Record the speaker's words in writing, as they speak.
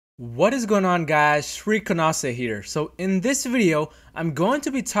What is going on, guys? Shri Kanase here. So in this video, I'm going to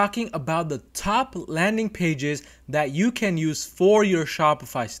be talking about the top landing pages that you can use for your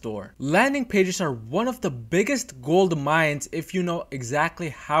Shopify store. Landing pages are one of the biggest gold mines if you know exactly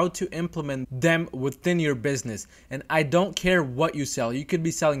how to implement them within your business. And I don't care what you sell. You could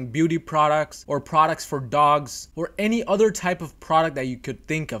be selling beauty products or products for dogs or any other type of product that you could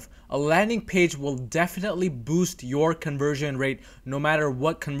think of. A landing page will definitely boost your conversion rate no matter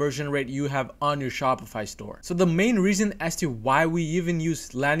what conversion rate you have on your Shopify store. So the main reason as to why we even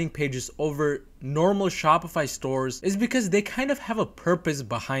use landing pages over normal Shopify stores is because they kind of have a purpose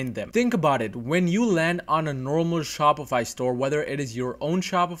behind them. Think about it. When you land on a normal Shopify store, whether it is your own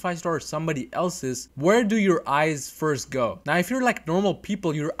Shopify store or somebody else's, where do your eyes first go? Now, if you're like normal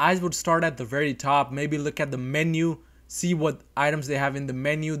people, your eyes would start at the very top, maybe look at the menu, see what items they have in the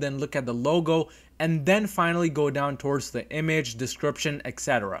menu, then look at the logo, and then finally go down towards the image, description,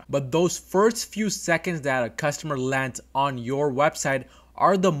 etc. But those first few seconds that a customer lands on your website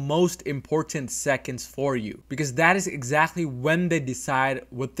are the most important seconds for you, because that is exactly when they decide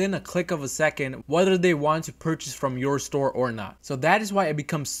within a click of a second whether they want to purchase from your store or not. So that is why it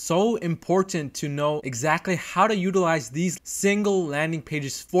becomes so important to know exactly how to utilize these single landing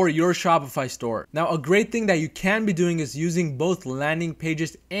pages for your Shopify store. Now, a great thing that you can be doing is using both landing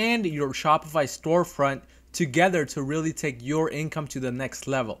pages and your Shopify storefront together to really take your income to the next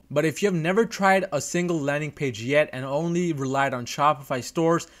level. But if you have never tried a single landing page yet and only relied on Shopify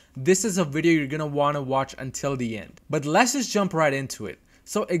stores, this is a video you're gonna want to watch until the end. But let's just jump right into it.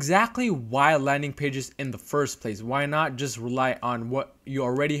 So exactly why landing pages in the first place? Why not just rely on what you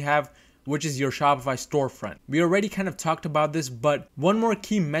already have, which is your Shopify storefront? We already kind of talked about this, but one more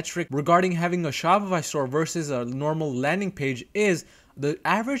key metric regarding having a Shopify store versus a normal landing page is the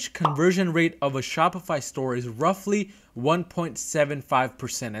average conversion rate of a Shopify store is roughly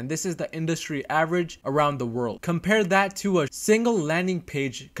 1.75%, and this is the industry average around the world. Compare that to a single landing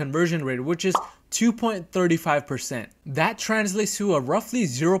page conversion rate, which is 2.35%. That translates to a roughly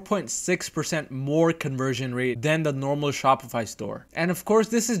 0.6% more conversion rate than the normal Shopify store. And of course,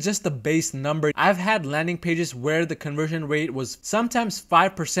 this is just the base number. I've had landing pages where the conversion rate was sometimes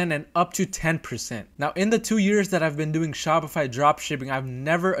 5% and up to 10%. Now, in the 2 years that I've been doing Shopify dropshipping, I've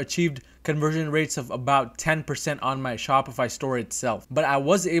never achieved conversion rates of about 10% on my Shopify store itself, but I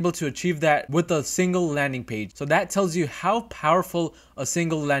was able to achieve that with a single landing page. So that tells you how powerful a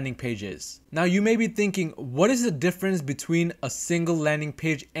single landing page is. Now, you may be thinking, what is the difference between a single landing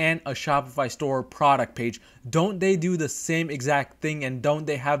page and a Shopify store product page? Don't they do the same exact thing, and don't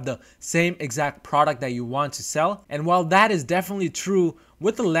they have the same exact product that you want to sell? And while that is definitely true,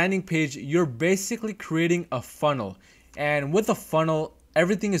 with a landing page, you're basically creating a funnel. And with a funnel,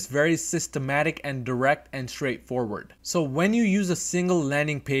 everything is very systematic and direct and straightforward. So when you use a single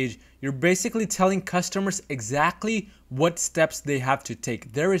landing page, you're basically telling customers exactly what steps they have to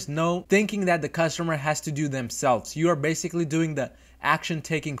take. There is no thinking that the customer has to do themselves. You are basically doing the action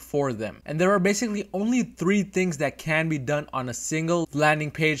taking for them. And there are basically only 3 things that can be done on a single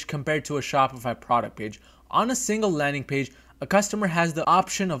landing page compared to a Shopify product page. On a single landing page, a customer has the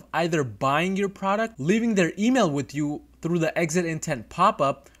option of either buying your product, leaving their email with you through the exit intent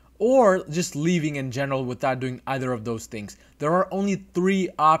pop-up, or just leaving in general without doing either of those things. There are only 3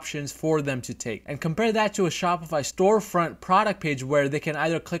 options for them to take. And compare that to a Shopify storefront product page where they can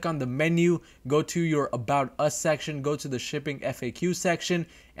either click on the menu, go to your About Us section, go to the shipping FAQ section,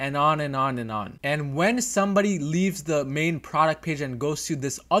 and on and on and on. And when somebody leaves the main product page and goes to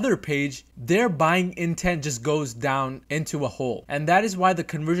this other page, their buying intent just goes down into a hole. And that is why the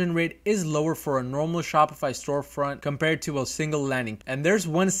conversion rate is lower for a normal Shopify storefront compared to a single landing. And there's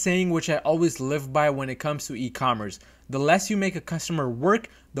one saying which I always live by when it comes to e-commerce. The less you make a customer work,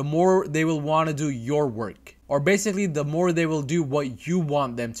 the more they will want to do your work. Or basically, the more they will do what you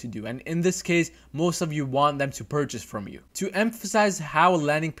want them to do. And in this case, most of you want them to purchase from you. To emphasize how a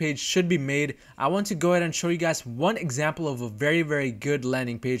landing page should be made, I want to go ahead and show you guys one example of a very, very good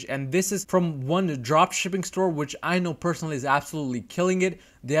landing page. And this is from one dropshipping store, which I know personally is absolutely killing it.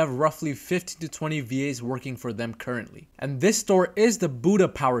 They have roughly 15 to 20 VAs working for them currently. And this store is the Buddha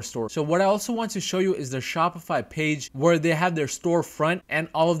Power Store. So what I also want to show you is their Shopify page where they have their storefront and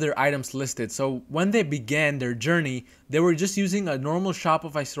all of their items listed. So when they began their journey, they were just using a normal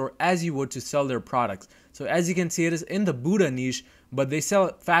Shopify store as you would to sell their products. So as you can see, it is in the Buddha niche, but they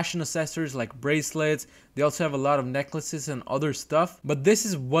sell fashion accessories like bracelets. They also have a lot of necklaces and other stuff, but this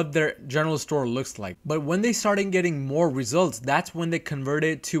is what their general store looks like. But when they started getting more results, that's when they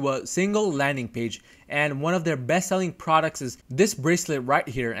converted to a single landing page. And one of their best-selling products is this bracelet right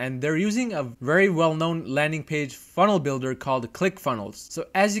here, and they're using a very well-known landing page funnel builder called ClickFunnels. So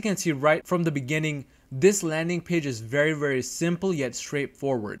as you can see right from the beginning, this landing page is very simple yet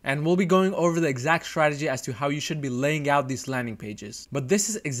straightforward, and we'll be going over the exact strategy as to how you should be laying out these landing pages. But this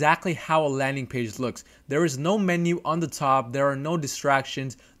is exactly how a landing page looks. There is no menu on the top, there are no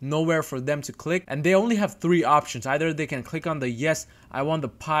distractions, nowhere for them to click, and they only have 3 options. Either they can click on the yes, I want the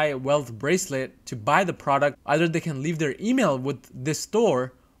Pi Wealth bracelet to buy the product, either they can leave their email with this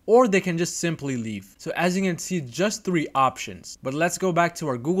store, or they can just simply leave. So as you can see, just 3 options. But let's go back to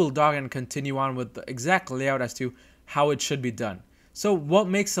our Google Doc and continue on with the exact layout as to how it should be done. So what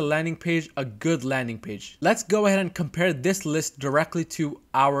makes a landing page a good landing page? Let's go ahead and compare this list directly to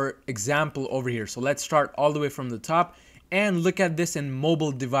our example over here. So let's start all the way from the top and look at this in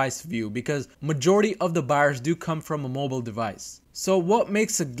mobile device view, because majority of the buyers do come from a mobile device. So what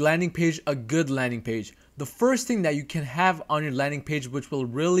makes a landing page a good landing page? The first thing that you can have on your landing page, which will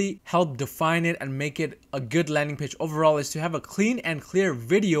really help define it and make it a good landing page overall, is to have a clean and clear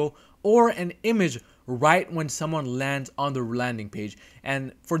video or an image right when someone lands on the landing page.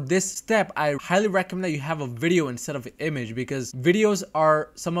 And for this step, I highly recommend that you have a video instead of an image, because videos are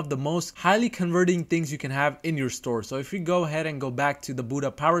some of the most highly converting things you can have in your store. So if we go ahead and go back to the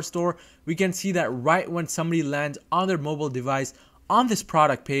Buddha Power Store, we can see that right when somebody lands on their mobile device on this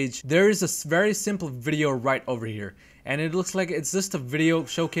product page, there is a very simple video right over here, and it looks like it's just a video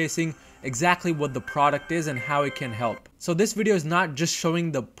showcasing exactly what the product is and how it can help. So this video is not just showing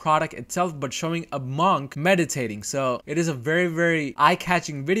the product itself, but showing a monk meditating. So it is a very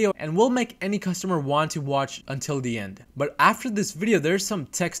eye-catching video and will make any customer want to watch until the end. But after this video, there's some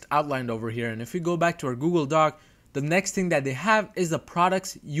text outlined over here, and if we go back to our Google Doc, the next thing that they have is the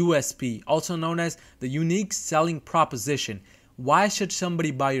product's USP, also known as the unique selling proposition. Why should somebody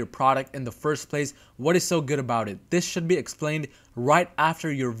buy your product in the first place? What is so good about it? This should be explained right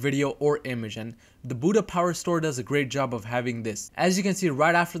after your video or image, and the Buddha Power Store does a great job of having this. As you can see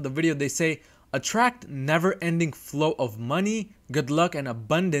right after the video, they say, attract never-ending flow of money, good luck, and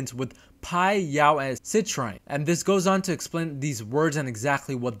abundance with Pi Yao as Citrine. And this goes on to explain these words and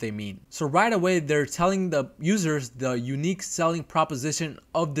exactly what they mean. So right away, they're telling the users the unique selling proposition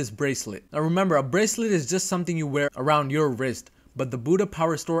of this bracelet. Now remember, a bracelet is just something you wear around your wrist, but the Buddha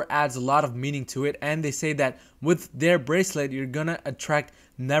Power Store adds a lot of meaning to it, and they say that with their bracelet, you're gonna attract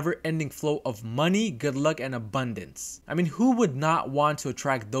never-ending flow of money, good luck, and abundance. I mean, who would not want to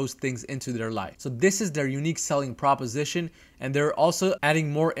attract those things into their life? So this is their unique selling proposition, and they're also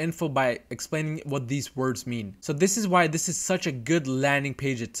adding more info by explaining what these words mean. So this is why this is such a good landing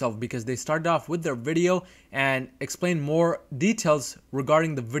page itself, because they started off with their video and explain more details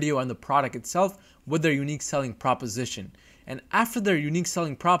regarding the video and the product itself with their unique selling proposition. And after their unique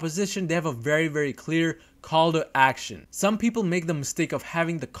selling proposition, they have a very clear call to action. Some people make the mistake of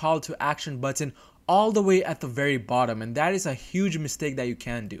having the call to action button all the way at the very bottom, and that is a huge mistake that you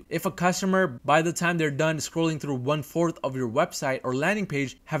can do. If a customer, by the time they're done scrolling through 1/4 of your website or landing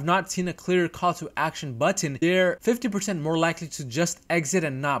page, have not seen a clear call to action button, they're 50% more likely to just exit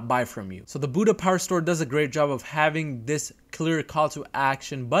and not buy from you. So the Buddha Power Store does a great job of having this clear call to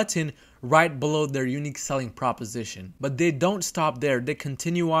action button right below their unique selling proposition. But they don't stop there. They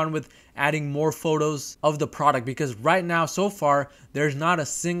continue on with adding more photos of the product, because right now so far there's not a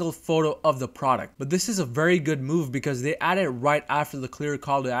single photo of the product. But this is a very good move, because they add it right after the clear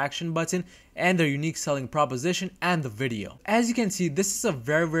call to action button and their unique selling proposition and the video. As you can see, this is a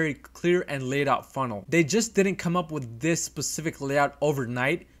very clear and laid out funnel. They just didn't come up with this specific layout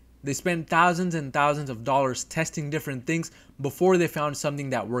overnight. They spent thousands and thousands of dollars testing different things before they found something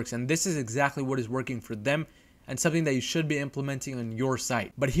that works, and this is exactly what is working for them and something that you should be implementing on your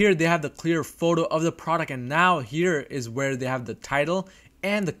site. But here they have the clear photo of the product, and now here is where they have the title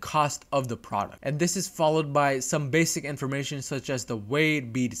and the cost of the product. And this is followed by some basic information such as the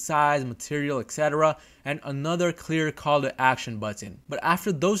weight, bead size, material, etc., and another clear call to action button. But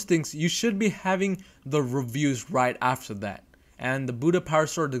after those things, you should be having the reviews right after that. And the Buddha Power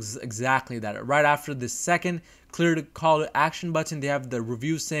Store does exactly that. Right after the second clear call to action button, they have the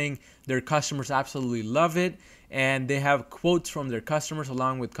review saying their customers absolutely love it. and they have quotes from their customers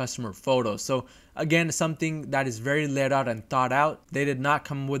along with customer photos. So again, something that is very laid out and thought out. They did not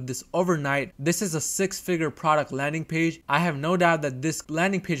come with this overnight. This is a 6-figure product landing page. I have no doubt that this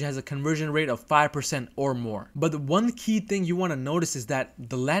landing page has a conversion rate of 5% or more. But the one key thing you want to notice is that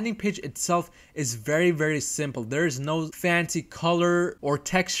the landing page itself is very, very simple. There is no fancy color or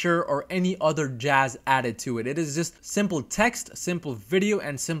texture or any other jazz added to it. It is just simple text, simple video,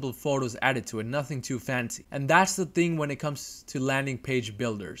 and simple photos added to it. Nothing too fancy. And that's the thing when it comes to landing page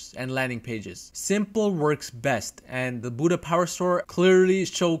builders and landing pages. Simple works best, and the Buddha Power Store clearly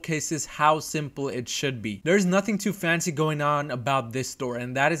showcases how simple it should be. There's nothing too fancy going on about this store,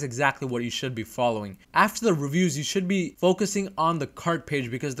 and that is exactly what you should be following. After the reviews, you should be focusing on the cart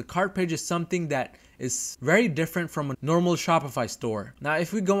page, because the cart page is something that is very different from a normal Shopify store. Now,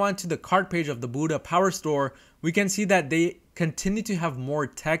 if we go on to the cart page of the Buddha Power Store, we can see that they continue to have more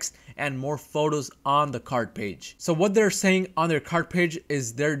text and more photos on the cart page. So what they're saying on their cart page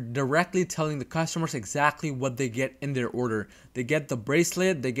is they're directly telling the customers exactly what they get in their order. They get the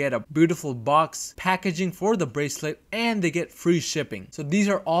bracelet, they get a beautiful box packaging for the bracelet, and they get free shipping. So these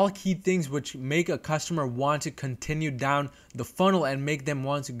are all key things which make a customer want to continue down the funnel and make them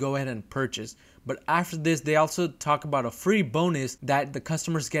want to go ahead and purchase. But after this, they also talk about a free bonus that the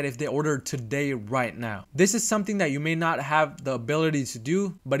customers get if they order today right now. This is something that you may not have the ability to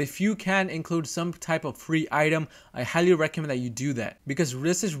do, but if you can include some type of free item, I highly recommend that you do that, because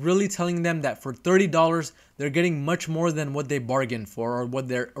this is really telling them that for $30, they're getting much more than what they bargained for or what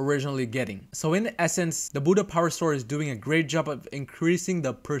they're originally getting. So in essence, the Buddha Power Store is doing a great job of increasing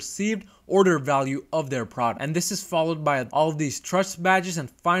the perceived order value of their product. And this is followed by all of these trust badges, and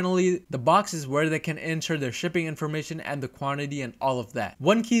finally the boxes where they can enter their shipping information and the quantity and all of that.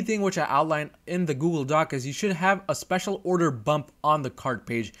 One key thing which I outlined in the Google Doc is you should have a special order bump on the cart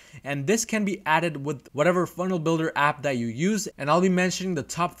page, and this can be added with whatever funnel builder app that you use, and I'll be mentioning the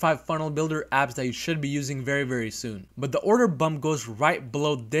top 5 funnel builder apps that you should be using very soon. But the order bump goes right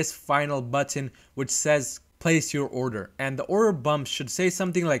below this final button which says place your order, and the order bump should say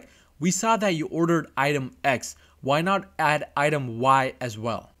something like, we saw that you ordered item X, why not add item Y as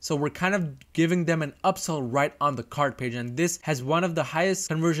well? So we're kind of giving them an upsell right on the cart page, and this has one of the highest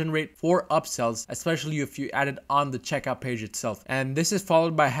conversion rate for upsells, especially if you add it on the checkout page itself. And this is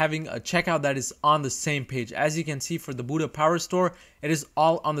followed by having a checkout that is on the same page. As you can see for the Buddha Power Store, it is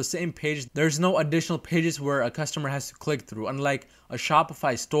all on the same page. There's no additional pages where a customer has to click through, unlike a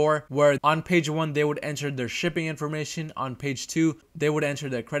Shopify store where on page 1 they would enter their shipping information, on page 2 they would enter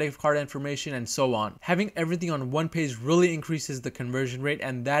their credit card information, and so on. Having everything on one page really increases the conversion rate,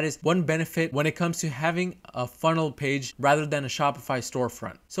 and that is one benefit when it comes to having a funnel page rather than a Shopify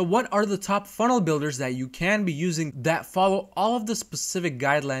storefront. So what are the top funnel builders that you can be using that follow all of the specific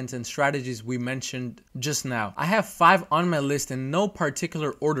guidelines and strategies we mentioned just now? I have 5 on my list in no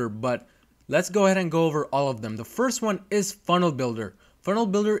particular order, but let's go ahead and go over all of them. The first one is Funnel Builder. Funnel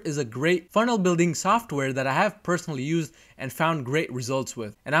Builder is a great funnel building software that I have personally used and found great results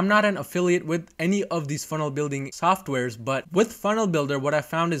with. And I'm not an affiliate with any of these funnel building softwares, but with Funnel Builder, what I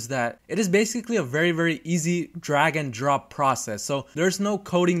found is that it is basically a very easy drag and drop process. So there's no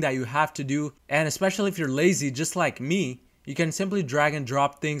coding that you have to do. And especially if you're lazy, just like me, you can simply drag and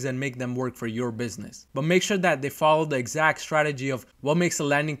drop things and make them work for your business. But make sure that they follow the exact strategy of what makes a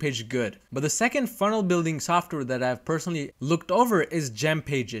landing page good. But the second funnel building software that I've personally looked over is Gem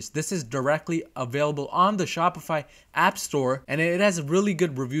Pages. This is directly available on the Shopify App Store, and it has really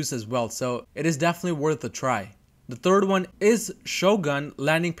good reviews as well, so it is definitely worth a try. The third one is Shogun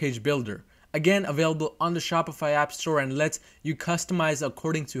Landing Page Builder. Again, available on the Shopify App Store and lets you customize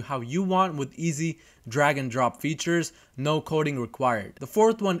according to how you want with easy drag and drop features, no coding required. The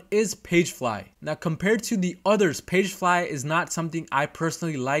fourth one is Pagefly. Now, compared to the others, Pagefly is not something I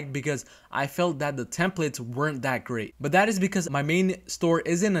personally like because I felt that the templates weren't that great. But that is because my main store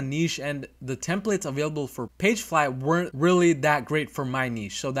is in a niche and the templates available for Pagefly weren't really that great for my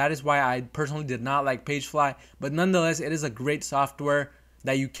niche. So that is why I personally did not like Pagefly, but nonetheless, it is a great software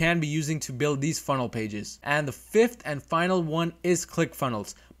that you can be using to build these funnel pages. And the fifth and final one is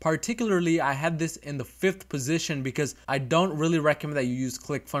ClickFunnels. Particularly, I had this in the 5th position because I don't really recommend that you use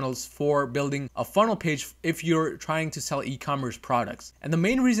ClickFunnels for building a funnel page if you're trying to sell e-commerce products. And the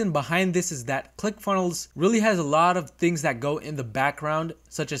main reason behind this is that ClickFunnels really has a lot of things that go in the background,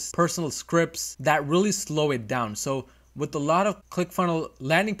 such as personal scripts that really slow it down. So with a lot of ClickFunnels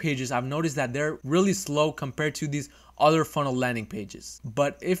landing pages, I've noticed that they're really slow compared to these other funnel landing pages.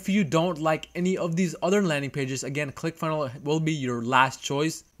 But if you don't like any of these other landing pages, again, ClickFunnels will be your last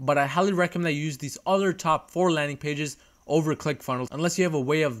choice. But I highly recommend that you use these other top 4 landing pages over ClickFunnels unless you have a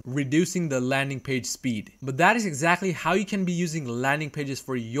way of reducing the landing page speed. But that is exactly how you can be using landing pages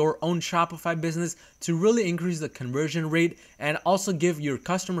for your own Shopify business to really increase the conversion rate and also give your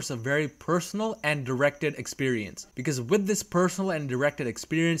customers a very personal and directed experience. Because with this personal and directed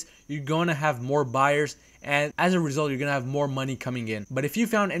experience, you're going to have more buyers, and as a result, you're going to have more money coming in. But if you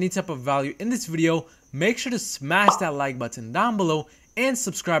found any type of value in this video, make sure to smash that like button down below and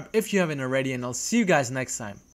subscribe if you haven't already, and I'll see you guys next time.